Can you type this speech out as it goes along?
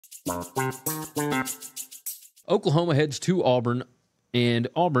Oklahoma heads to Auburn, and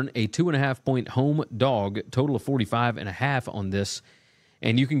Auburn, a 2.5-point home dog, total of 45.5 on this.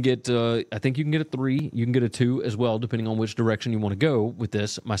 And you can get, I think you can get a 3, you can get a 2 as well, depending on which direction you want to go with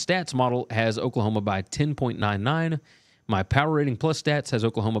this. My stats model has Oklahoma by 10.99. My power rating plus stats has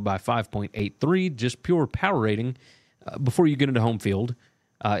Oklahoma by 5.83, just pure power rating. Before you get into home field,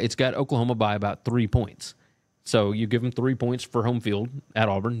 it's got Oklahoma by about 3 points. So you give them 3 points for home field at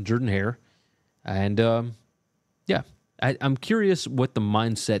Auburn, Jordan-Hare. And, yeah, I'm curious what the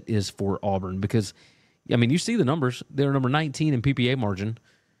mindset is for Auburn because, I mean, you see the numbers. They're number 19 in PPA margin.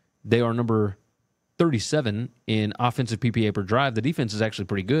 They are number 37 in offensive PPA per drive. The defense is actually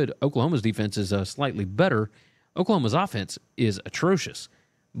pretty good. Oklahoma's defense is slightly better. Oklahoma's offense is atrocious.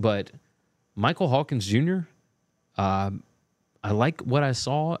 But Michael Hawkins Jr., I like what I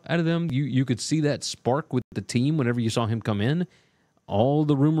saw out of them. You could see that spark with the team whenever you saw him come in. All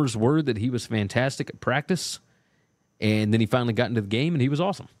the rumors were that he was fantastic at practice, and then he finally got into the game, and he was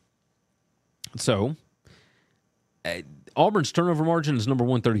awesome. So, Auburn's turnover margin is number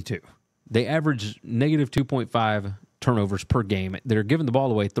 132. They average negative 2.5 turnovers per game. They're giving the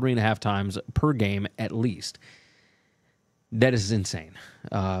ball away 3.5 times per game at least. That is insane.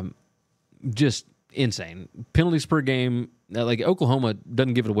 Just insane. Penalties per game, like Oklahoma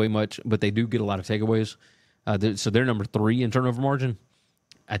doesn't give it away much, but they do get a lot of takeaways. So they're number 3 in turnover margin.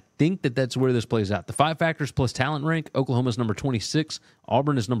 I think that's where this plays out. The 5 factors plus talent rank, Oklahoma's number 26.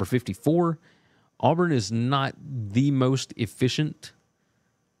 Auburn is number 54. Auburn is not the most efficient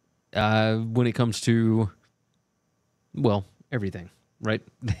when it comes to, well, everything, right?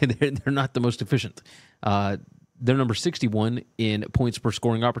 They're not the most efficient. They're number 61 in points per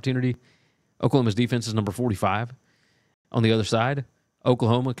scoring opportunity. Oklahoma's defense is number 45. On the other side,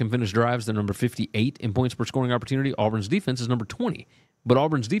 Oklahoma can finish drives. They're number 58 in points per scoring opportunity. Auburn's defense is number 20. But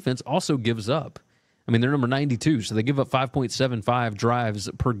Auburn's defense also gives up. I mean, they're number 92, so they give up 5.75 drives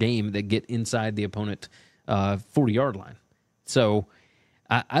per game that get inside the opponent 40-yard line. So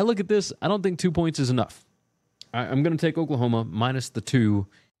I look at this. I don't think 2 points is enough. I'm going to take Oklahoma minus the 2.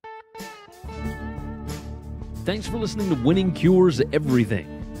 Thanks for listening to Winning Cures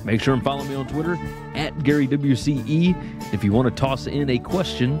Everything. Make sure and follow me on Twitter at GaryWCE. If you want to toss in a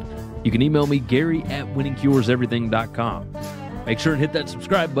question, you can email me, Gary@winningcureseverything.com. Make sure and hit that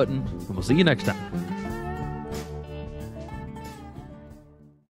subscribe button, and we'll see you next time.